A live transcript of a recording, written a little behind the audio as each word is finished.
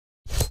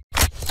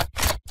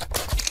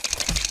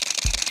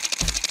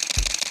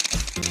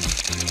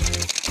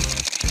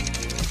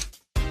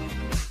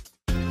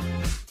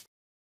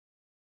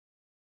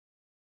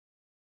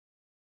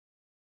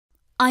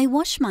I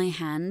wash my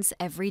hands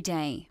every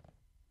day.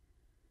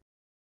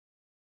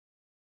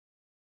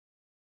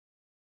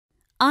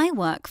 I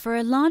work for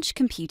a large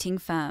computing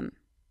firm.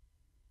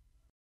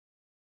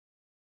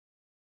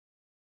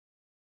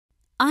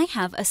 I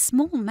have a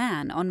small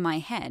man on my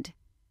head.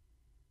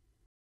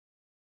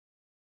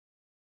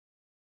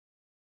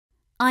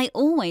 I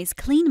always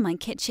clean my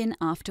kitchen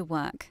after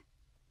work.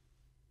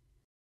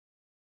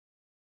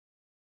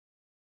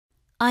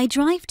 I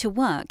drive to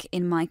work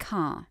in my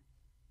car.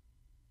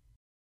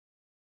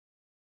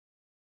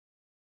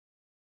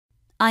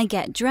 I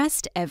get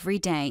dressed every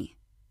day.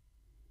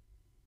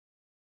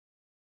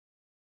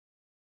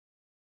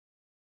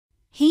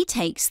 He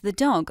takes the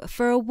dog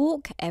for a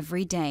walk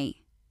every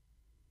day.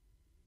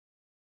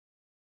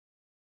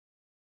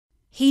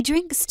 He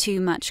drinks too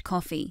much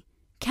coffee,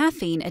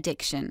 caffeine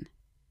addiction.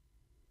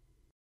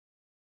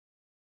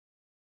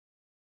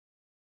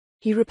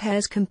 He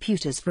repairs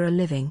computers for a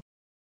living.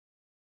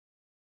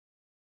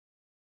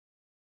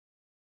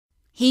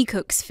 He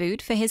cooks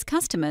food for his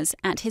customers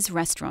at his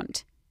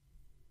restaurant.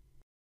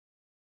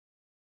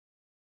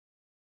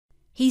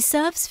 He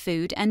serves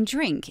food and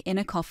drink in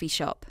a coffee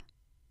shop.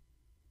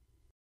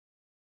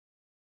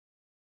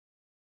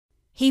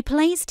 He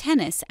plays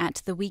tennis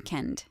at the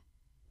weekend.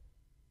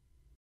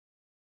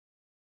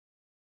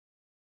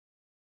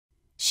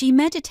 She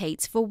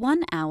meditates for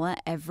 1 hour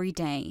every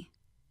day.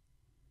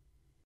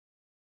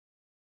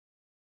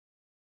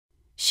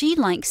 She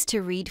likes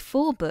to read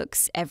 4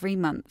 books every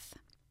month.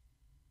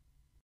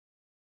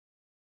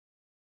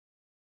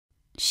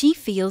 She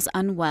feels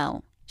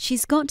unwell.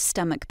 She's got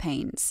stomach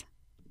pains.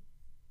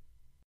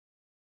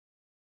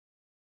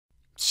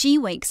 She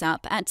wakes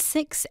up at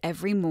 6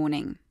 every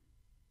morning.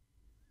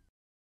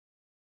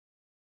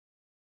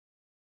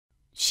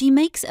 She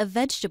makes a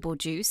vegetable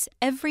juice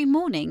every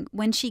morning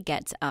when she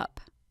gets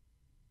up.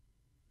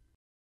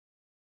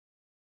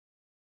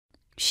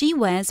 She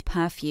wears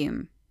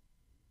perfume.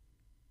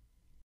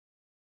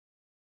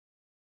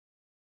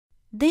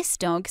 This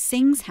dog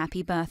sings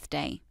happy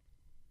birthday.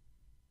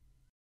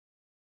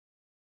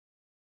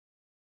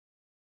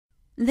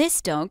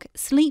 This dog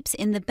sleeps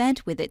in the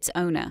bed with its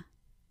owner.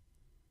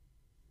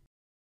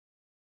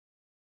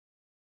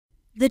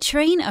 The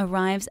train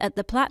arrives at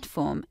the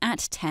platform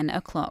at 10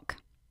 o'clock.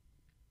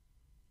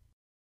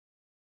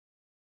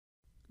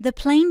 The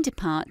plane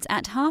departs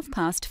at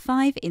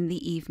 5:30 in the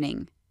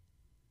evening.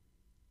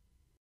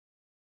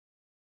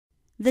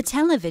 The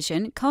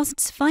television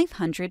costs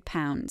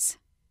 £500.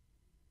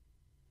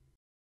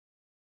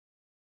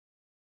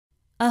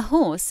 A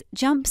horse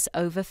jumps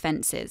over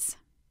fences.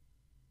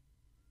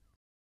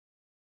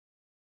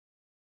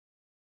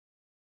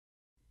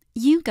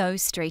 You go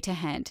straight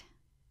ahead.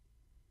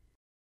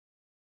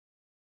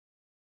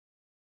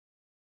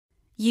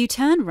 You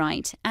turn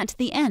right at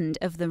the end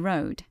of the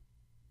road.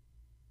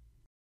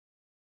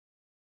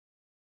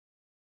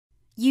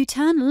 You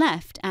turn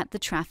left at the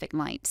traffic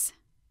lights.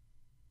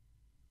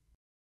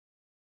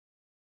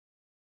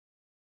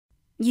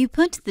 You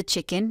put the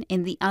chicken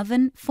in the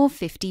oven for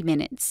 50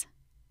 minutes.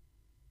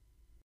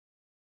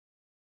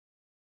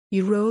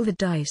 You roll the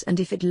dice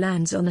and if it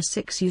lands on a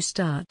 6 you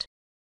start.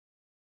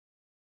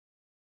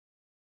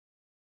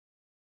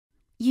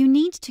 You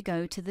need to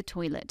go to the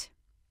toilet.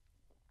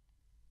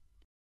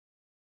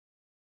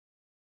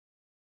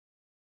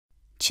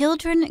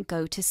 Children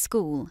go to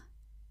school.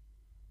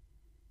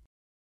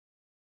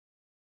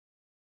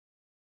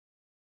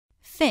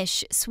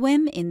 Fish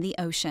swim in the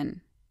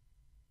ocean.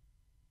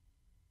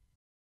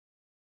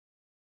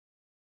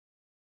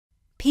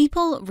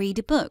 People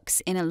read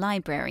books in a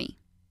library.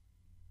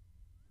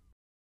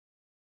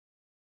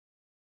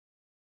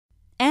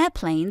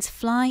 Airplanes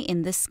fly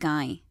in the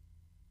sky.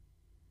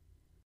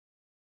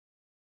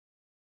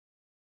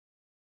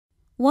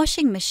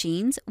 Washing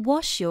machines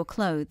wash your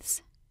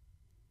clothes.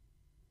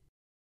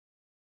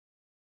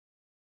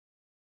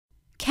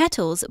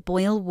 Kettles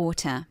boil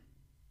water.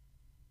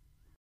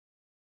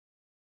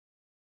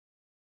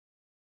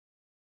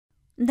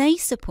 They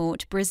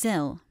support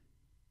Brazil.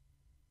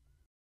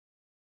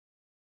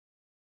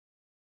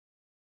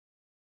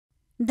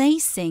 They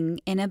sing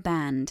in a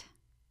band.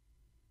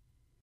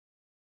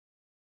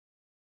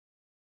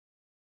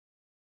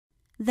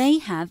 They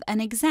have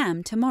an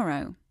exam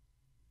tomorrow.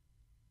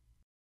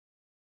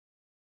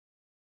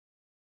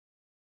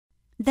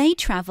 They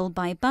travel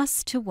by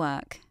bus to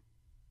work.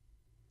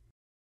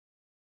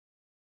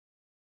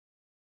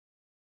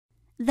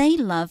 They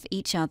love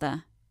each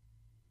other.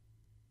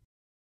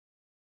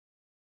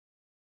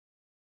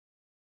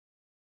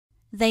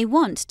 They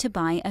want to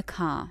buy a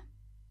car.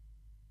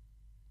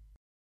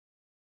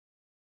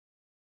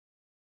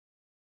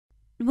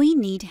 We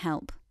need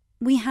help.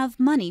 We have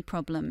money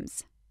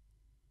problems.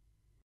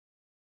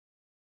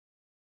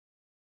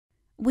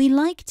 We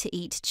like to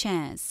eat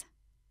chairs.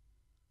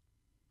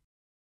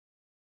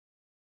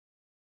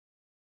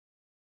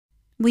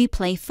 We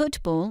play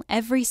football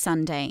every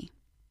Sunday.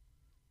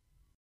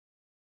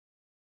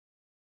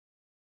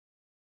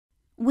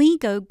 We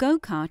go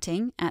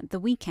go-karting at the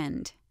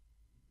weekend.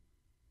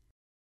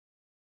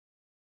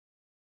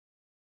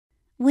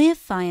 We're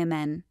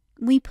firemen.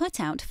 We put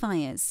out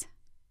fires.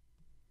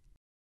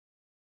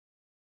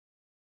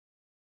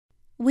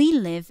 We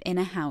live in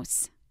a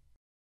house.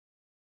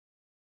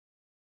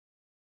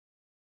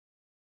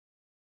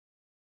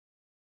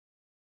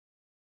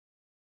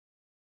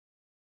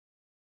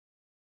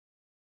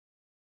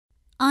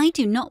 I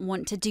do not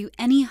want to do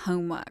any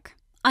homework.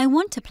 I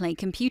want to play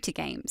computer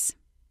games.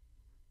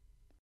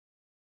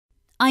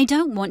 I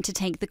don't want to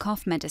take the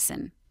cough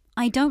medicine.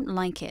 I don't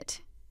like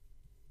it.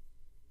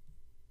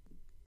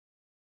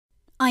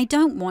 I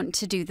don't want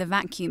to do the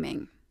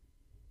vacuuming.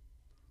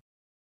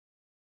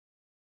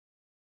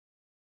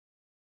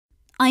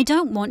 I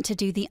don't want to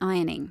do the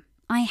ironing.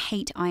 I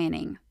hate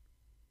ironing.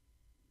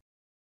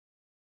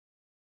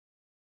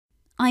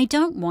 I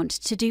don't want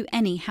to do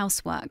any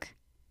housework.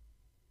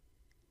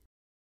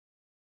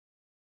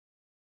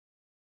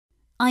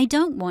 I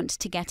don't want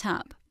to get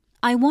up.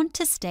 I want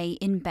to stay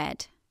in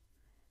bed.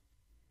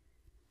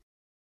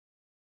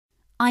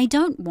 I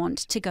don't want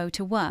to go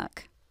to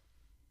work.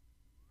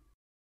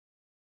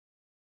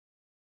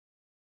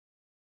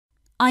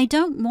 I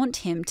don't want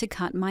him to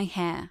cut my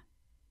hair.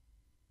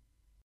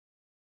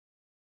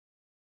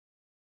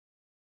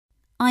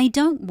 I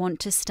don't want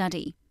to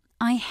study.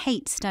 I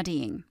hate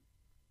studying.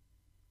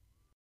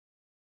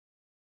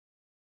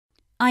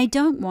 I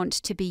don't want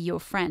to be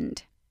your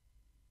friend.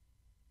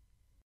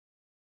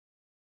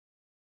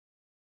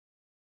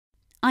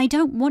 I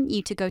don't want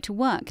you to go to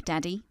work,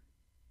 Daddy.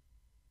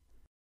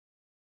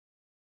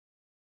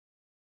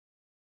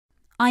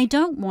 I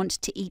don't want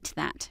to eat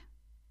that.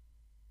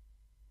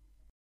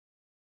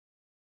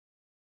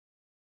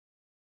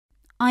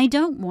 I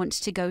don't want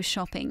to go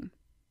shopping.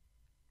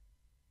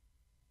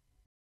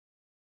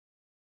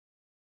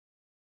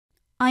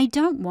 I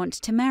don't want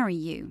to marry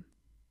you.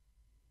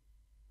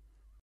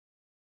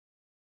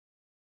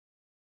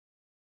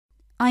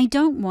 I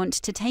don't want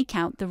to take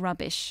out the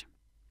rubbish.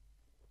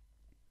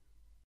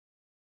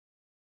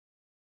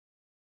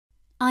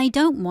 I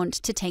don't want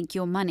to take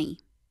your money.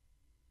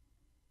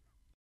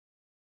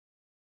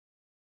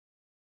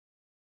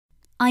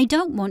 I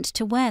don't want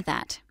to wear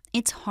that.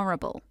 It's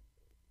horrible.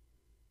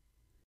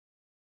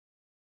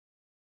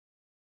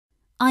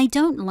 I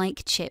don't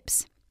like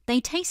chips. They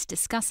taste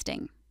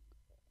disgusting.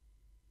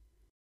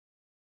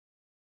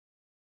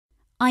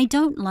 I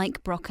don't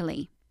like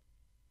broccoli.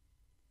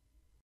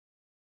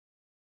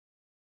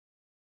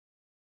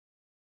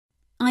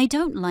 I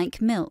don't like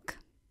milk.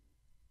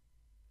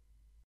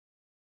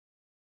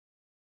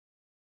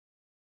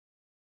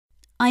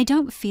 I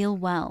don't feel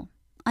well.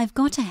 I've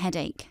got a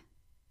headache.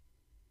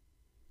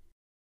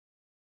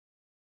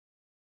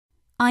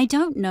 I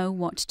don't know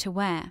what to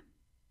wear.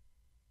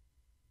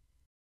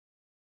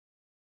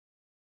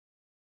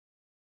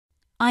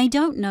 I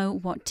don't know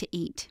what to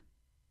eat.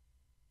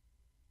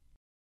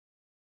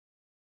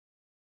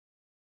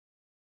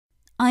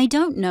 I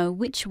don't know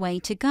which way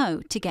to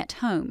go to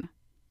get home.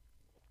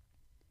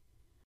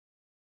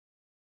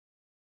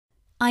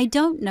 I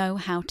don't know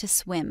how to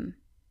swim.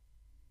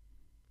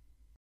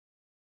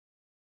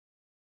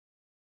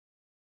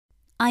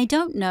 I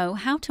don't know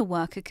how to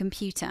work a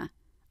computer.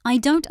 I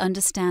don't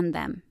understand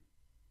them.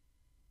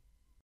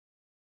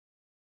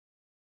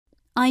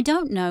 I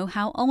don't know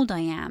how old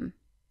I am.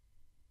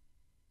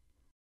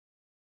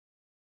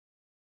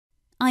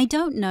 I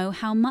don't know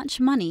how much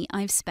money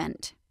I've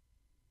spent.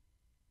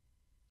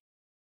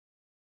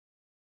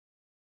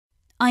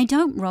 I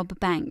don't rob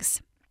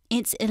banks.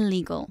 It's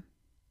illegal.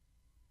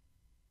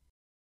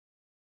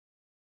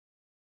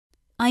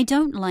 I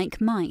don't like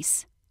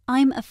mice.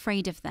 I'm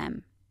afraid of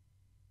them.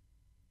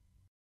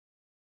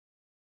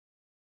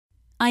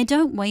 I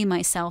don't weigh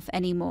myself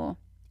anymore.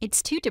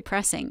 It's too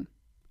depressing.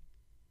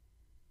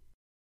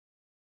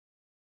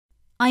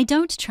 I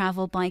don't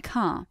travel by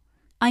car.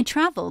 I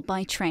travel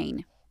by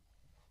train.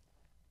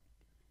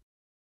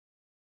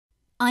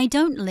 I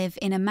don't live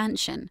in a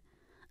mansion.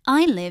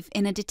 I live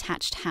in a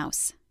detached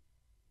house.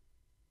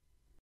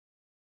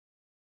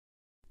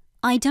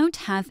 I don't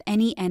have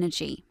any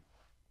energy.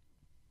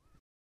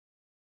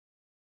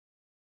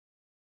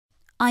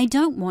 I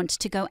don't want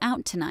to go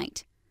out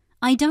tonight.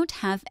 I don't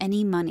have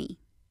any money.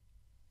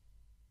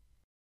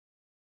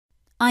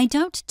 I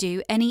don't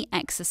do any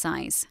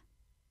exercise.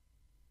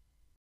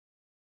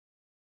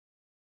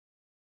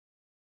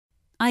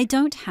 I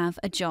don't have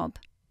a job.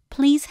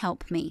 Please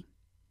help me.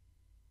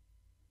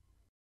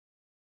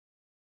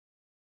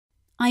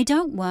 I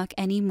don't work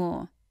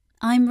anymore.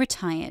 I'm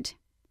retired.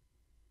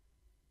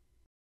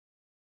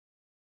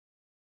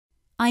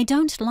 I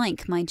don't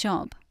like my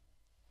job.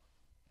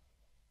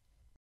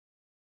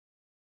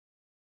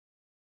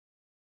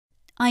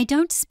 I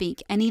don't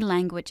speak any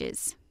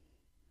languages.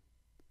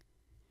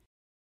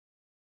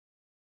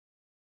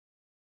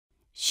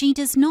 She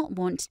does not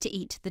want to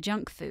eat the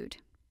junk food.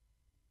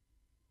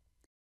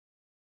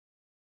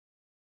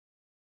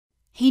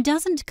 He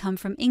doesn't come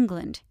from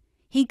England.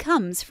 He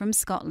comes from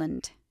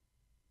Scotland.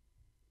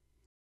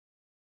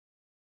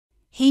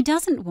 He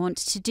doesn't want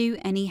to do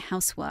any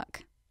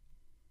housework.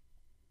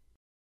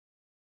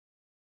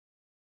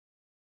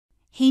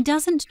 He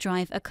doesn't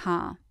drive a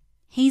car.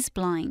 He's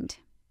blind.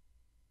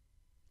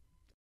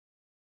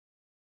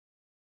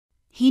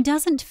 He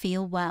doesn't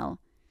feel well.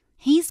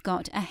 He's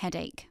got a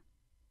headache.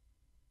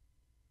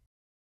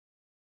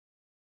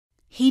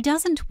 He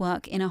doesn't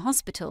work in a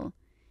hospital.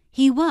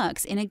 He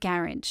works in a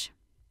garage.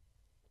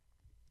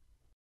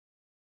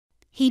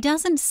 He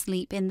doesn't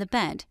sleep in the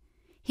bed.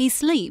 He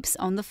sleeps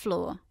on the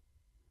floor.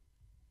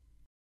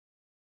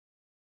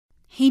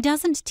 He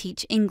doesn't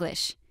teach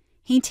English.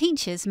 He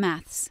teaches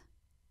maths.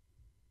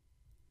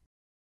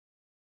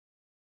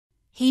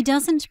 He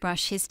doesn't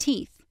brush his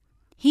teeth.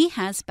 He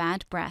has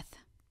bad breath.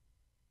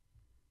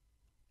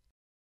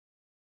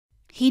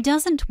 He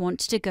doesn't want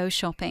to go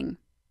shopping.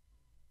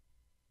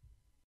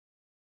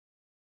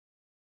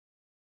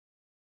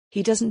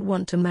 He doesn't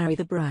want to marry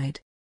the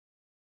bride.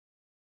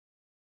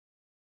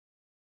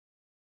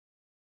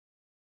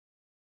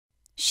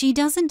 She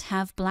doesn't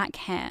have black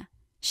hair.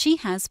 She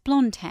has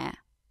blonde hair.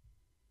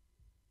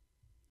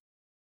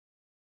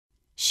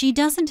 She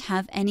doesn't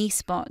have any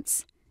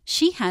spots.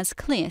 She has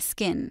clear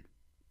skin.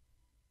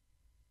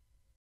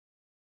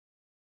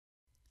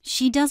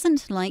 She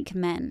doesn't like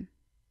men.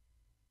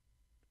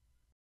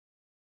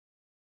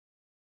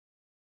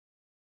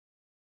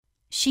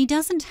 She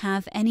doesn't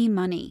have any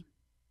money.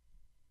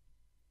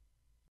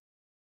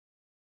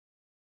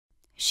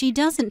 She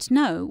doesn't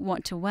know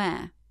what to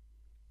wear.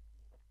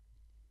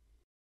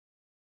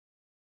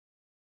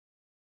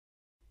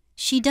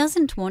 She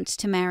doesn't want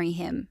to marry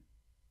him.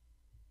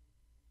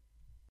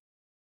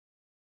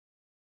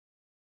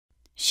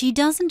 She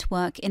doesn't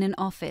work in an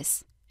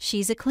office.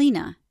 She's a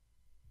cleaner.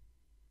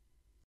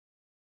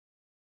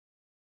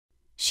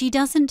 She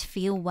doesn't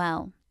feel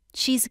well.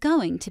 She's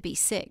going to be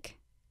sick.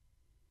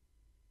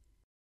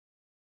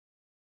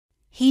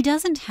 He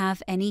doesn't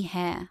have any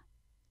hair.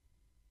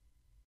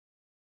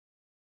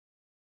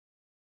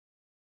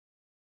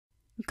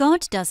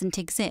 God doesn't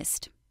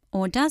exist,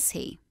 or does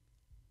he?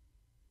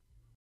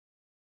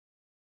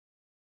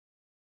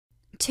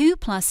 2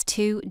 plus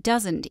 2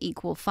 doesn't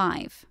equal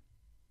 5.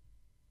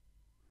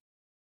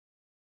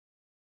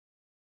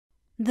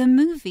 The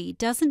movie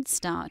doesn't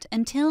start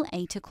until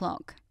 8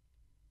 o'clock.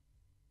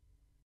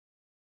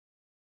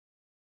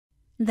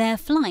 Their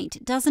flight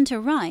doesn't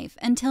arrive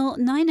until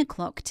 9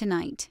 o'clock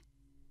tonight.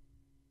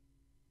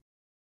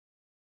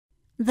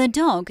 The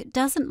dog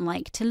doesn't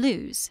like to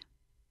lose.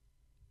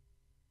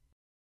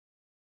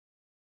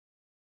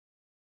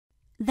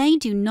 They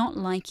do not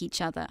like each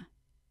other.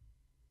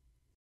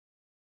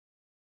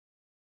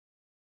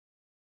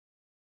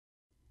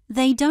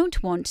 They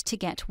don't want to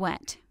get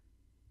wet.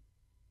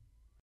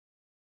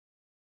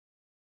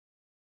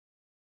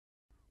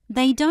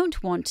 They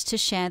don't want to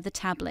share the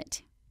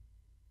tablet.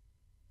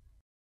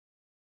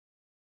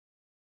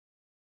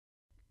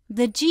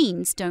 The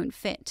jeans don't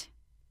fit.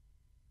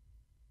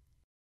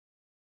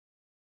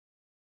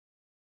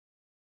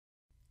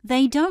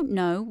 They don't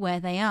know where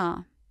they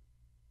are.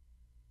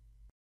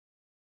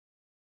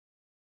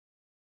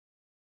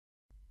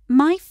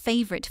 My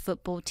favourite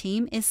football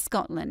team is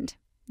Scotland.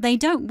 They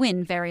don't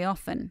win very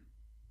often.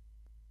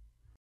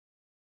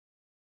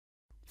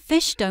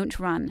 Fish don't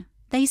run,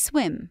 they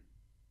swim.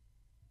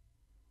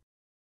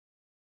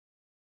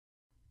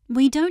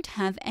 We don't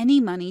have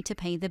any money to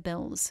pay the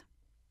bills.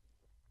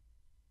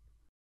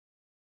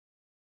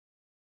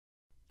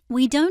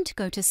 We don't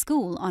go to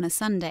school on a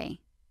Sunday.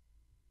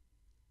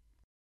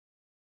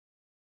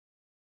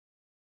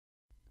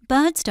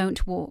 Birds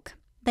don't walk,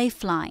 they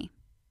fly.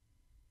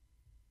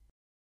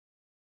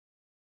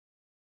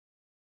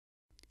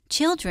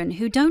 Children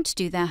who don't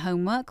do their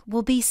homework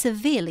will be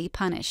severely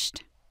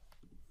punished.